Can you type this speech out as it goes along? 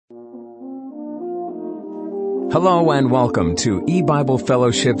Hello and welcome to E-Bible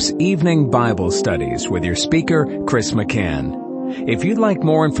Fellowship's Evening Bible Studies with your speaker, Chris McCann. If you'd like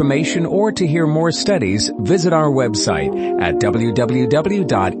more information or to hear more studies, visit our website at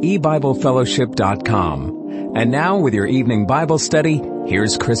www.ebiblefellowship.com. And now with your evening Bible study,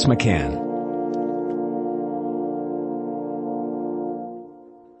 here's Chris McCann.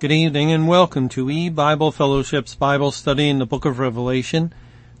 Good evening and welcome to E-Bible Fellowship's Bible study in the book of Revelation.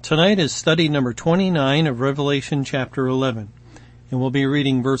 Tonight is study number 29 of Revelation chapter 11, and we'll be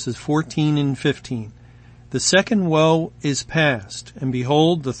reading verses 14 and 15. The second woe is past, and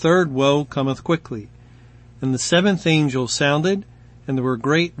behold, the third woe cometh quickly. And the seventh angel sounded, and there were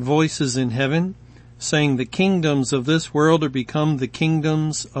great voices in heaven, saying, The kingdoms of this world are become the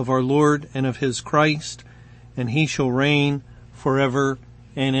kingdoms of our Lord and of his Christ, and he shall reign forever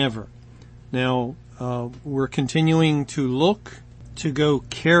and ever. Now, we're continuing to go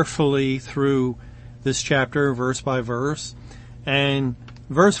carefully through this chapter, verse by verse. And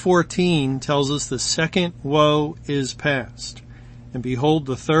verse 14 tells us the second woe is past. And behold,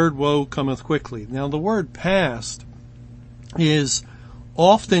 the third woe cometh quickly. Now, the word past is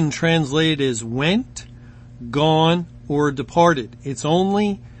often translated as went, gone, or departed. It's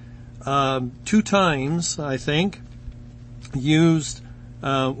only two times, I think, used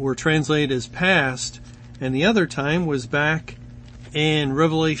or translated as past, and the other time was back in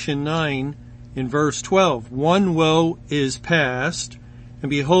Revelation 9 in verse 12. One woe is past, and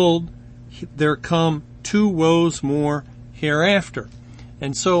behold, there come two woes more hereafter.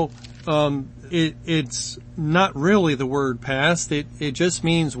 And so it's not really the word past. It just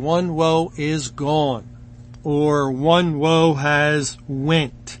means one woe is gone, or one woe has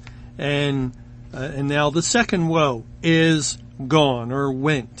went, and now the second woe is gone or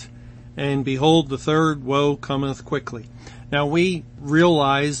went, and behold, the third woe cometh quickly. Now, we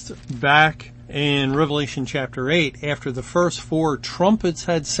realized back in Revelation chapter 8, after the first four trumpets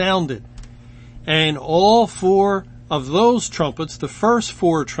had sounded, and all four of those trumpets, the first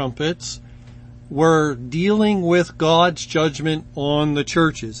four trumpets, were dealing with God's judgment on the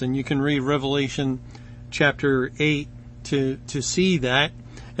churches. And you can read Revelation chapter 8 to see that.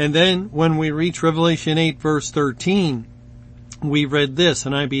 And then when we reach Revelation 8 verse 13, we read this,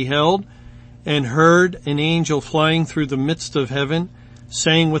 And I beheld and heard an angel flying through the midst of heaven,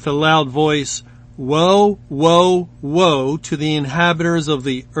 saying with a loud voice, Woe, woe, woe to the inhabitants of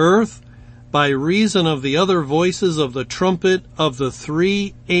the earth, by reason of the other voices of the trumpet of the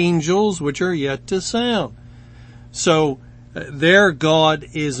three angels which are yet to sound. So there God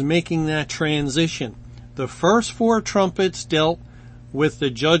is making that transition. The first four trumpets dealt with the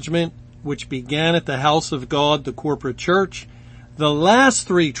judgment which began at the house of God, the corporate church. The last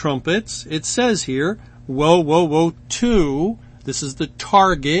three trumpets, it says here, woe, woe, woe to, this is the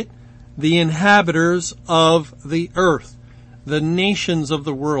target, the inhabitants of the earth, the nations of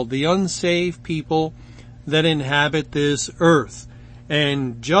the world, the unsaved people that inhabit this earth.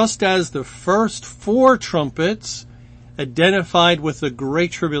 And just as the first four trumpets identified with the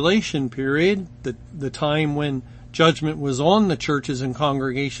Great Tribulation period, the time when judgment was on the churches and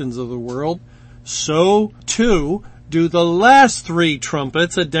congregations of the world, so too do the last three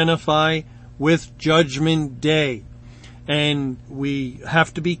trumpets identify with Judgment Day. And we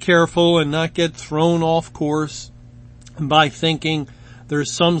have to be careful and not get thrown off course by thinking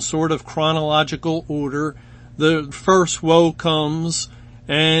there's some sort of chronological order. The first woe comes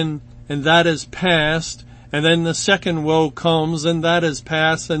and that is past, and then the second woe comes and that is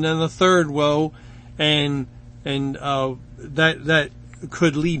past, and then the third woe, and that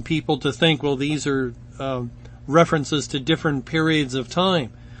could lead people to think, well, these are references to different periods of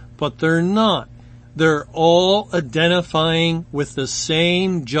time, but they're not. They're all identifying with the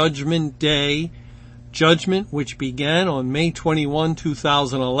same judgment day, judgment which began on May 21,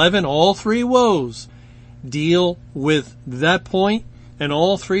 2011. All three woes deal with that point, and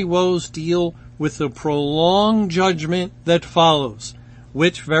all three woes deal with the prolonged judgment that follows,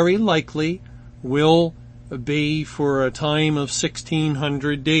 which very likely will be for a time of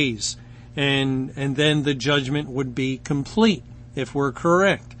 1600 days. And then the judgment would be complete, if we're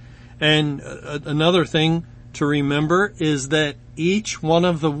correct. And another thing to remember is that each one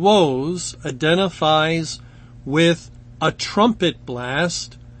of the woes identifies with a trumpet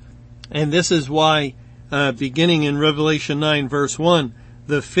blast. And this is why, beginning in Revelation 9 verse 1,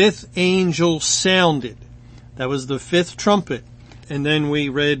 the fifth angel sounded. That was the fifth trumpet. And then we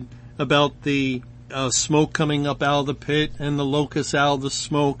read about the smoke coming up out of the pit and the locusts out of the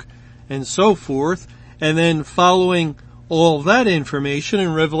smoke, and so forth. And then following all that information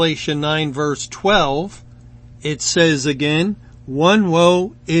in Revelation 9 verse 12, it says again, one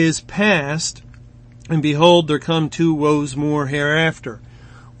woe is past, and behold, there come 2 woes more hereafter.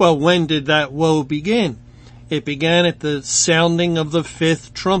 Well, when did that woe begin? It began at the sounding of the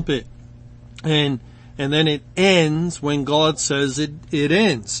 5th trumpet. And then it ends when God says it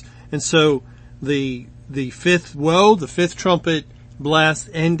ends. And so the 5th woe, the 5th trumpet blast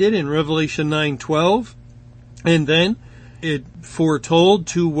ended in Revelation 9:12. And then it foretold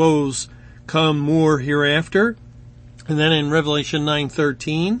 2 woes come more hereafter. And then in Revelation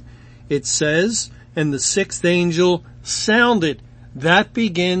 9:13, it says, and the 6th angel sounded. That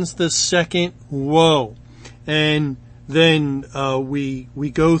begins the 2nd woe. And then we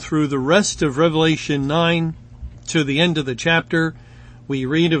go through the rest of Revelation 9 to the end of the chapter. We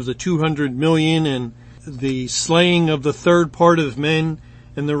read of the 200 million and the slaying of the 3rd part of men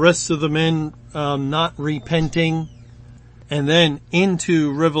and the rest of the men not repenting. And then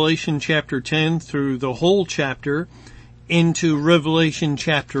into Revelation chapter 10 through the whole chapter, into Revelation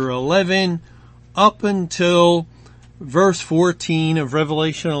chapter 11, up until verse 14 of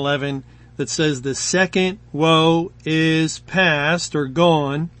Revelation 11, that says the 2nd woe is past or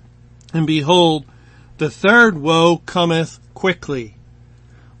gone, and behold, the 3rd woe cometh quickly.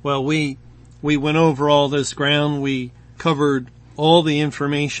 Well, we went over all this ground. We covered all the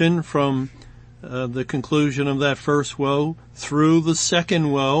information from the conclusion of that first woe through the 2nd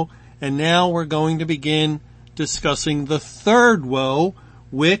woe, and now we're going to begin discussing the 3rd woe,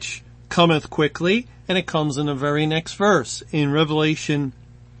 which cometh quickly, and it comes in the very next verse. In Revelation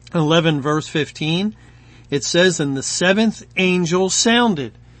 11 verse 15, it says, and the 7th angel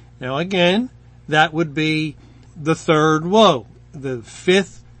sounded. Now again, that would be the 3rd woe. The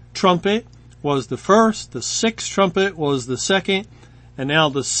 5th trumpet was the 1st, the 6th trumpet was the 2nd, and now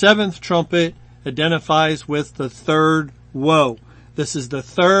the 7th trumpet identifies with the 3rd woe. This is the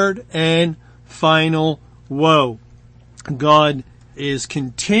 3rd and final woe. God is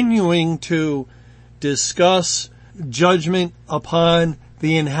continuing to discuss judgment upon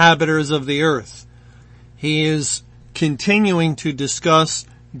the inhabitants of the earth. He is continuing to discuss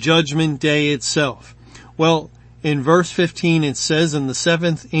Judgment Day itself. Well, in verse 15 it says, and the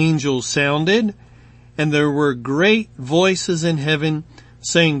 7th angel sounded, and there were great voices in heaven,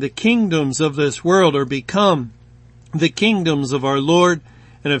 saying, the kingdoms of this world are become the kingdoms of our Lord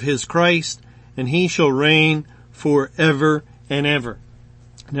and of his Christ, and he shall reign forever and ever.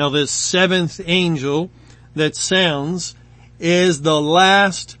 Now this 7th angel that sounds is the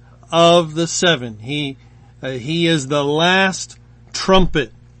last of the 7. He is the last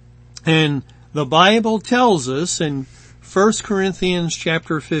trumpet. And the Bible tells us in 1 Corinthians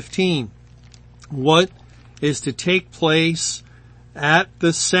chapter 15 what is to take place at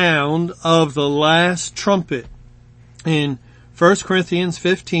the sound of the last trumpet. In 1 Corinthians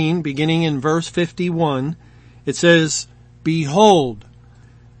 15, beginning in verse 51, it says, behold,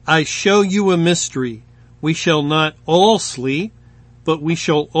 I show you a mystery. We shall not all sleep, but we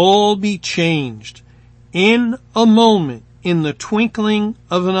shall all be changed in a moment, in the twinkling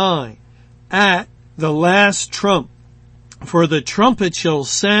of an eye, at the last trump. For the trumpet shall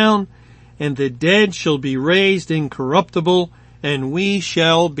sound, and the dead shall be raised incorruptible, and we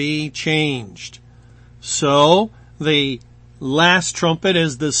shall be changed. So, the last trumpet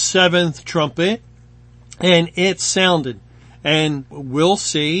is the 7th trumpet, and it sounded. And we'll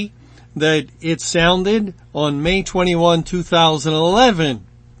see that it sounded on May 21, 2011.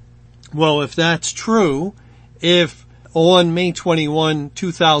 Well, if that's true, if on May 21,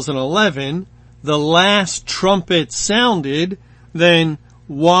 2011, the last trumpet sounded, then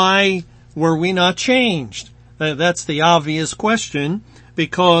why were we not changed? That's the obvious question,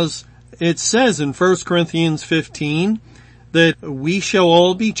 because it says in 1 Corinthians 15 that we shall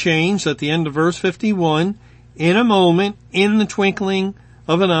all be changed at the end of verse 51 in a moment, in the twinkling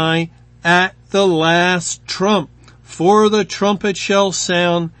of an eye, at the last trump. For the trumpet shall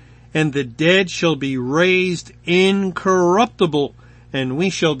sound, and the dead shall be raised incorruptible, and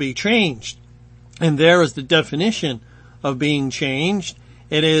we shall be changed. And there is the definition of being changed.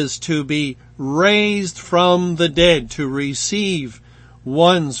 It is to be raised from the dead, to receive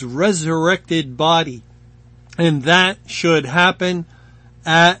one's resurrected body. And that should happen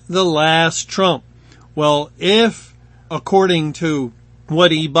at the last trump. Well, if, according to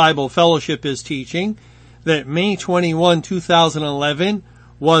what E-Bible Fellowship is teaching, that May 21, 2011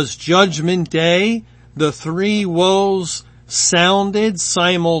 was Judgment Day, the 3 woes sounded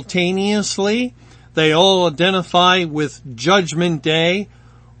simultaneously, they all identify with Judgment Day,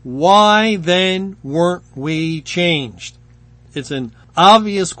 why then weren't we changed? It's an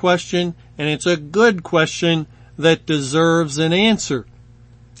obvious question, and it's a good question that deserves an answer.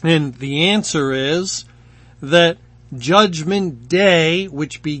 And the answer is that Judgment Day,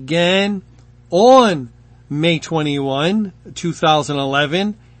 which began on May 21,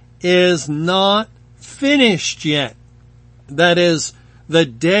 2011 is not finished yet. That is, the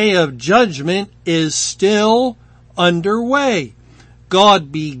day of judgment is still underway.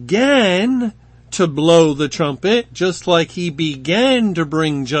 God began to blow the trumpet just like he began to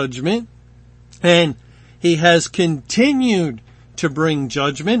bring judgment, and he has continued to bring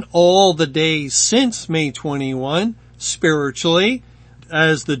judgment all the days since May 21 spiritually,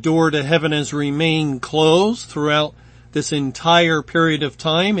 as the door to heaven has remained closed throughout this entire period of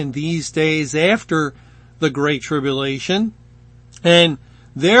time in these days after the Great Tribulation. And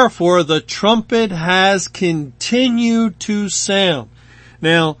therefore the trumpet has continued to sound.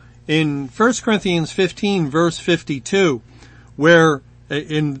 Now, in 1 Corinthians 15 verse 52, where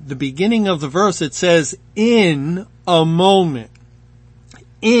in the beginning of the verse it says, in a moment,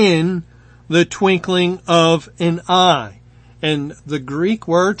 in the twinkling of an eye. And the Greek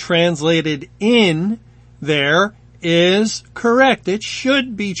word translated in there is correct. It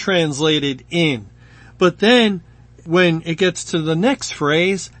should be translated in. But then when it gets to the next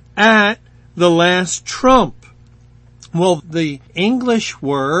phrase, at the last trump. Well, the English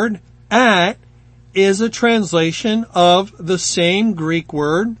word at is a translation of the same Greek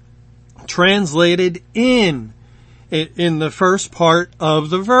word translated in the first part of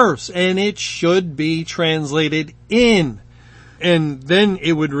the verse. And it should be translated in. And then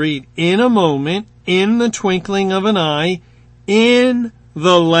it would read, in a moment, in the twinkling of an eye, in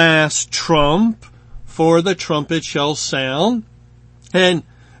the last trump, for the trumpet shall sound. And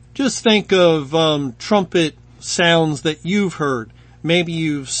just think of trumpet sounds that you've heard. Maybe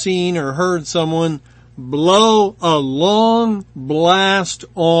you've seen or heard someone blow a long blast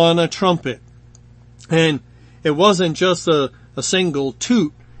on a trumpet. And it wasn't just a single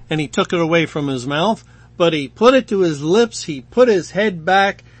toot, and he took it away from his mouth, but he put it to his lips, he put his head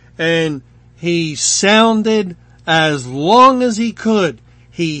back, and he sounded as long as he could.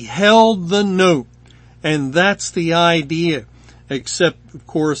 He held the note. And that's the idea. Except, of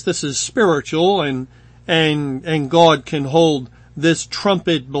course, this is spiritual, and God can hold this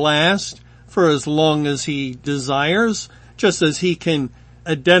trumpet blast for as long as he desires, just as he can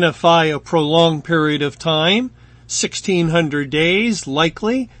identify a prolonged period of time, 1600 days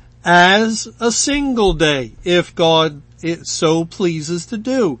likely, as a single day, if God it so pleases to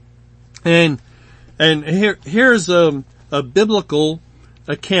do. And here's a biblical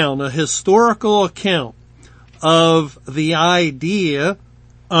account, a historical account of the idea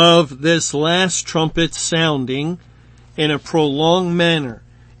of this last trumpet sounding in a prolonged manner.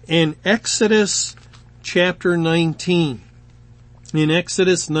 In Exodus chapter 19, we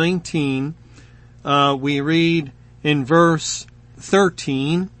read in verse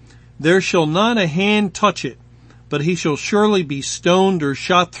 13, there shall not a hand touch it, but he shall surely be stoned or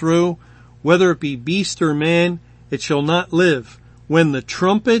shot through, whether it be beast or man, it shall not live. When the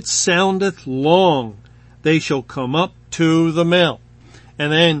trumpet soundeth long, they shall come up to the mount.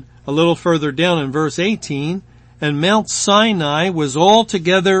 And then a little further down in verse 18, and Mount Sinai was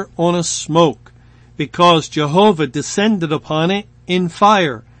altogether on a smoke, because Jehovah descended upon it in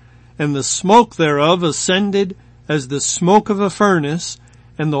fire, and the smoke thereof ascended as the smoke of a furnace,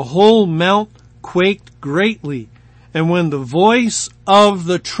 and the whole mount quaked greatly. And when the voice of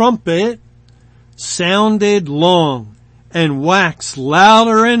the trumpet sounded long, and waxed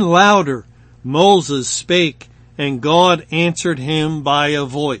louder and louder, Moses spake, and God answered him by a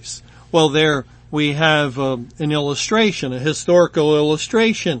voice. Well, there we have an illustration, a historical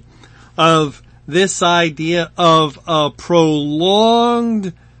illustration of this idea of a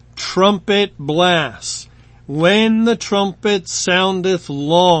prolonged trumpet blast. When the trumpet soundeth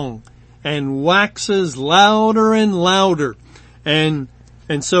long and waxes louder and louder. And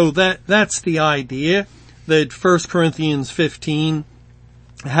so that's the idea that 1 Corinthians 15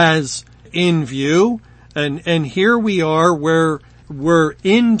 has in view. And here we are where we're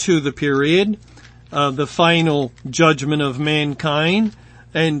into the period of the final judgment of mankind,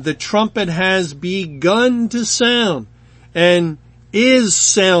 and the trumpet has begun to sound and is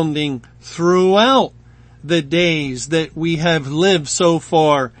sounding throughout the days that we have lived so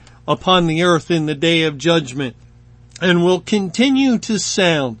far upon the earth in the day of judgment, and will continue to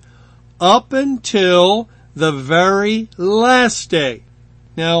sound up until the very last day.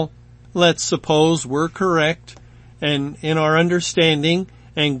 Now, let's suppose we're correct and in our understanding,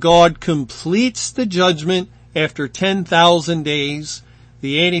 and God completes the judgment after 10,000 days,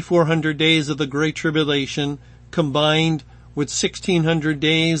 the 8,400 days of the Great Tribulation, combined with 1,600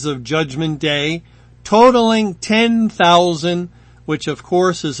 days of Judgment Day, totaling 10,000, which of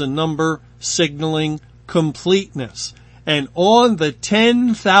course is a number signaling completeness. And on the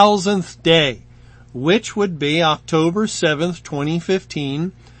 10,000th day, which would be October 7th,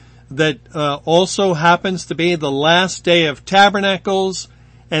 2015, that also happens to be the last day of Tabernacles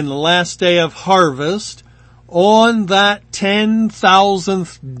and the last day of harvest, on that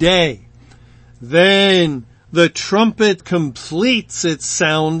 10,000th day, then the trumpet completes its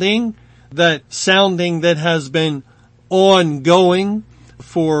sounding, that sounding that has been ongoing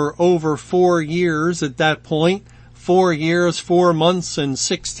for over 4 years at that point. 4 years, 4 months, and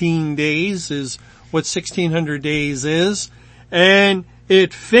 16 days is what 1600 days is. And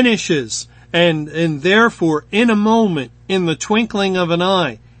it finishes, and therefore in a moment, in the twinkling of an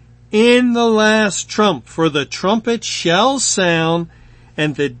eye, in the last trump, for the trumpet shall sound,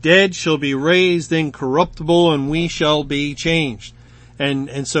 and the dead shall be raised incorruptible, and we shall be changed.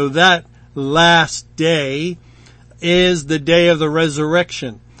 And so that last day is the day of the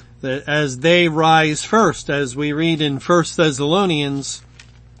resurrection, that as they rise first, as we read in 1 Thessalonians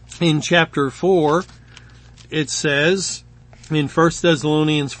in chapter 4, it says in 1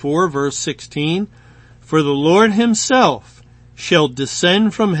 Thessalonians 4 verse 16, "For the Lord himself shall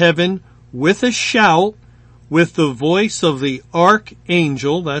descend from heaven with a shout, with the voice of the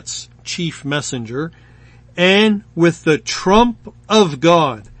archangel," that's chief messenger, "and with the trump of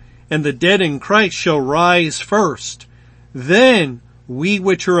God, and the dead in Christ shall rise first. Then we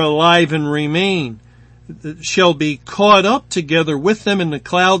which are alive and remain shall be caught up together with them in the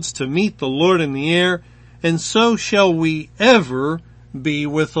clouds to meet the Lord in the air, and so shall we ever be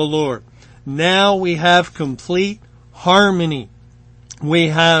with the Lord." Now we have complete harmony. We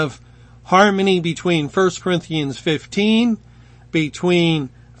have harmony between 1 Corinthians 15, between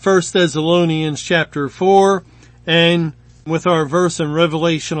 1 Thessalonians chapter 4, and with our verse in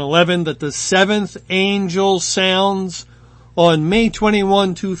Revelation 11 that the seventh angel sounds on May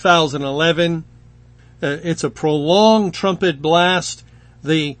 21, 2011. It's a prolonged trumpet blast.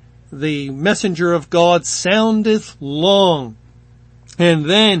 The messenger of God soundeth long. And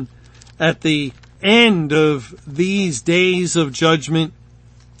then at the end of these days of judgment,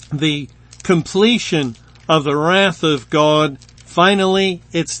 the completion of the wrath of God, finally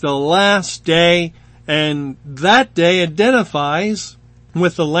it's the last day, and that day identifies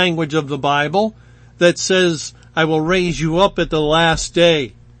with the language of the Bible that says, "I will raise you up at the last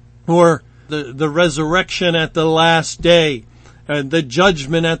day," or the resurrection at the last day, and the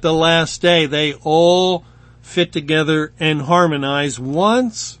judgment at the last day. They all fit together and harmonize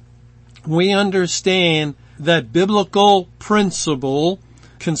once we understand that biblical principle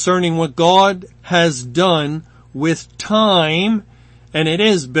concerning what God has done with time. And it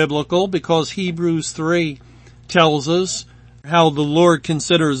is biblical because Hebrews 3 tells us how the Lord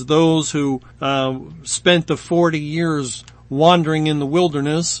considers those who spent the 40 years wandering in the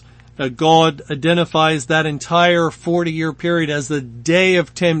wilderness. God identifies that entire 40-year period as the day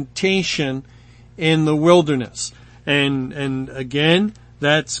of temptation in the wilderness. And again,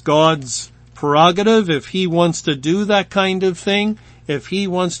 that's God's prerogative. If He wants to do that kind of thing, if He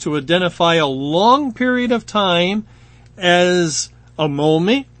wants to identify a long period of time as a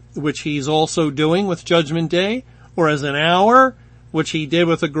moment, which He's also doing with Judgment Day, or as an hour, which He did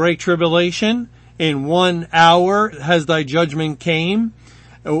with the Great Tribulation, in 1 hour has thy judgment came,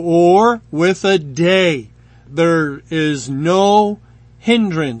 or with a day. There is no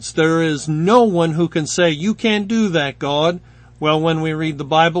hindrance. There is no one who can say, "You can't do that, God." Well, when we read the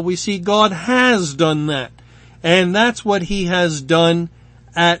Bible, we see God has done that. And that's what He has done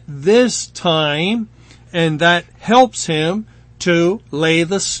at this time, and that helps Him to lay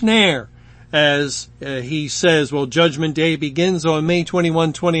the snare. As He says, well, Judgment Day begins on May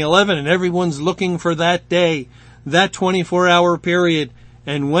 21, 2011, and everyone's looking for that day, that 24-hour period.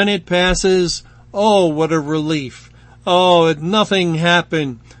 And when it passes, oh, what a relief. Oh, nothing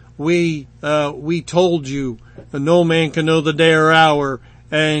happened. We told you, no man can know the day or hour,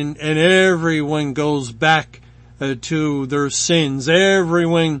 and everyone goes back to their sins.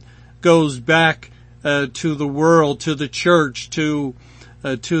 Everyone goes back to the world, to the church, to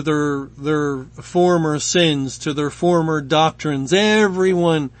their former sins, to their former doctrines.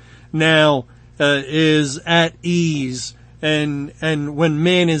 Everyone now is at ease. And when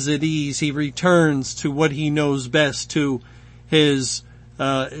man is at ease, he returns to what he knows best, to his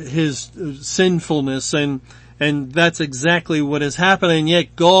sinfulness, and that's exactly what has happened. And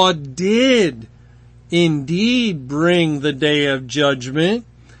yet God did indeed bring the day of judgment,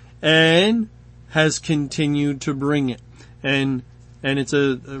 and has continued to bring it. And it's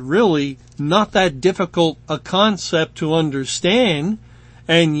a really not that difficult a concept to understand.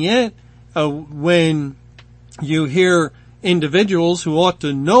 And yet, when you hear individuals who ought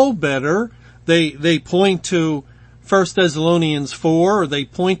to know better, they point to 1 Thessalonians 4, or they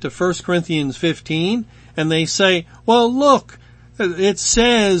point to 1 Corinthians 15, and they say, well, look, it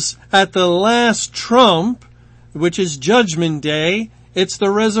says at the last trump, which is Judgment Day, it's the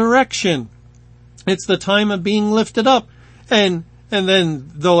resurrection. It's the time of being lifted up. And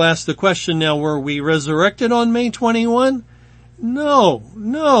then they'll ask the question, now, were we resurrected on May 21?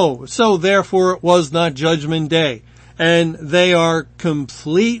 No. So therefore it was not Judgment Day. And they are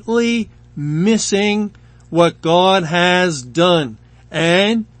completely missing what God has done.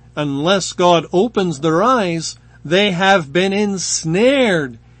 And unless God opens their eyes, they have been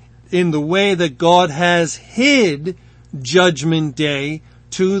ensnared in the way that God has hid Judgment Day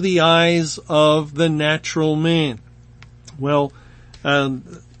to the eyes of the natural man. Well,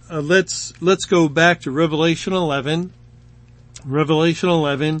 let's go back to Revelation 11. Revelation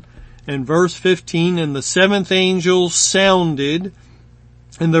 11 and verse 15, and the seventh angel sounded,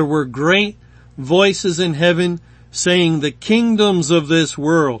 and there were great voices in heaven saying, the kingdoms of this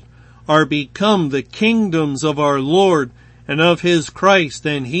world are become the kingdoms of our Lord and of his Christ,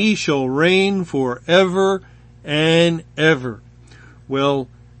 and he shall reign forever and ever. Well,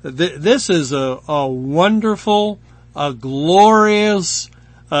 this is a wonderful, a glorious,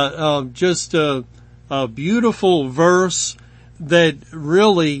 just a beautiful verse that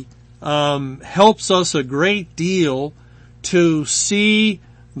really helps us a great deal to see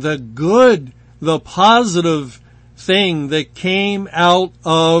the good, the positive thing that came out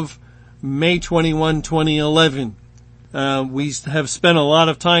of May 21, 2011. We have spent a lot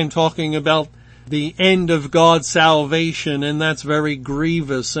of time talking about the end of God's salvation, and that's very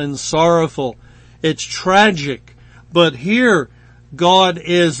grievous and sorrowful. It's tragic. But here, God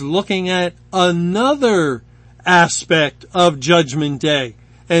is looking at another aspect of Judgment Day.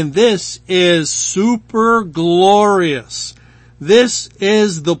 And this is super glorious. This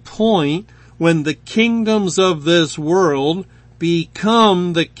is the point when the kingdoms of this world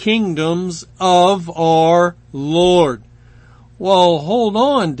become the kingdoms of our Lord. Well, hold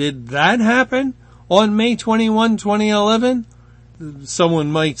on. Did that happen on May 21, 2011?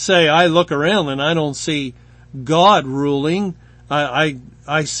 Someone might say, I look around and I don't see God ruling. I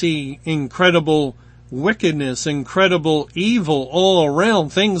see incredible wickedness, incredible evil all around.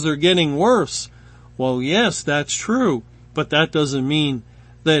 Things are getting worse. Well, yes, that's true. But that doesn't mean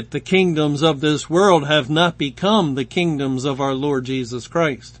that the kingdoms of this world have not become the kingdoms of our Lord Jesus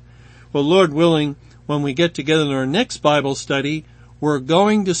Christ. Well, Lord willing, when we get together in our next Bible study, we're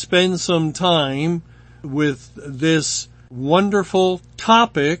going to spend some time with this wonderful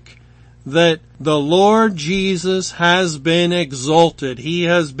topic that the Lord Jesus has been exalted. He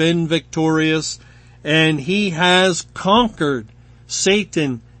has been victorious, and he has conquered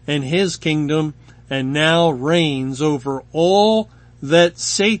Satan and his kingdom, and now reigns over all that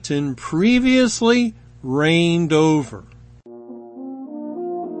Satan previously reigned over.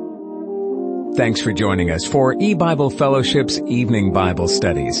 Thanks for joining us for eBible Fellowship's Evening Bible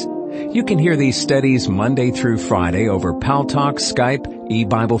Studies. You can hear these studies Monday through Friday over Paltalk, Skype,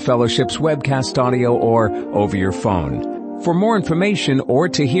 eBible Fellowship's webcast audio, or over your phone. For more information or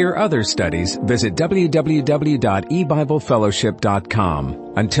to hear other studies, visit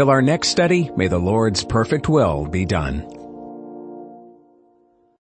www.ebiblefellowship.com. Until our next study, may the Lord's perfect will be done.